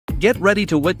Get ready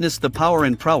to witness the power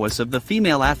and prowess of the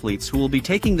female athletes who will be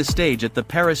taking the stage at the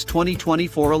Paris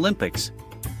 2024 Olympics.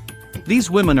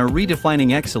 These women are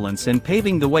redefining excellence and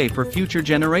paving the way for future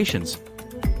generations.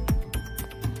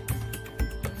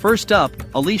 First up,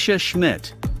 Alicia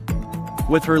Schmidt.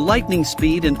 With her lightning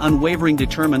speed and unwavering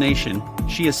determination,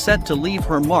 she is set to leave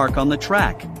her mark on the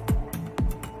track.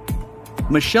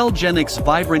 Jenneke's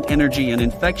vibrant energy and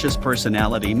infectious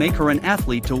personality make her an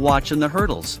athlete to watch in the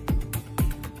hurdles.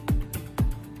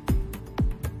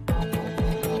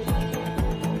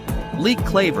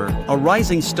 Claver, a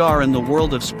rising star in the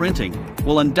world of sprinting,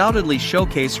 will undoubtedly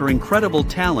showcase her incredible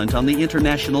talent on the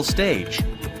international stage.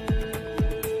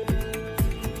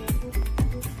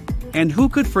 And who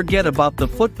could forget about the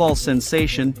football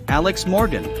sensation, Alex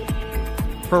Morgan?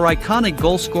 Her iconic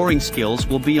goal-scoring skills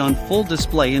will be on full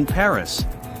display in Paris.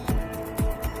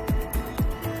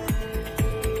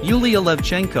 Yulia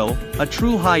Levchenko, a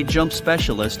true high jump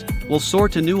specialist, will soar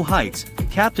to new heights,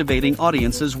 captivating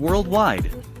audiences worldwide.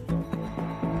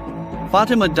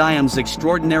 Fatima Diam's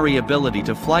extraordinary ability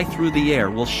to fly through the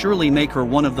air will surely make her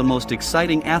one of the most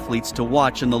exciting athletes to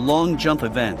watch in the long jump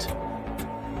event.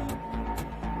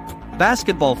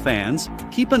 Basketball fans,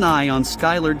 keep an eye on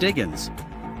Skylar Diggins.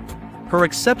 Her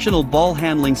exceptional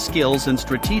ball-handling skills and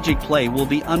strategic play will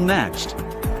be unmatched.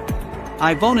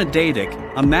 Ivona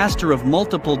Dadik, a master of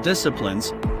multiple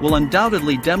disciplines, will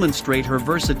undoubtedly demonstrate her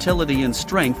versatility and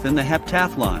strength in the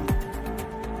heptathlon.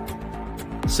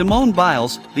 Simone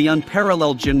Biles, the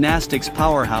unparalleled gymnastics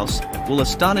powerhouse, will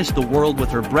astonish the world with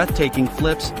her breathtaking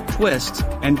flips, twists,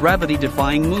 and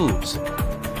gravity-defying moves.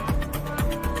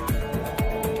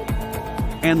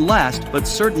 And last but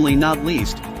certainly not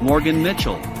least, Morgan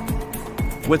Mitchell.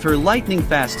 With her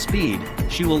lightning-fast speed,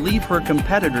 she will leave her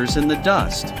competitors in the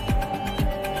dust.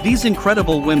 These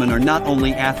incredible women are not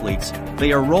only athletes,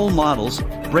 they are role models,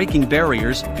 breaking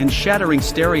barriers and shattering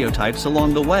stereotypes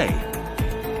along the way.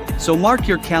 So mark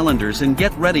your calendars and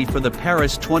get ready for the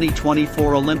Paris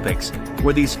 2024 Olympics,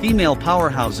 where these female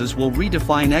powerhouses will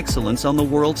redefine excellence on the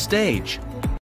world stage.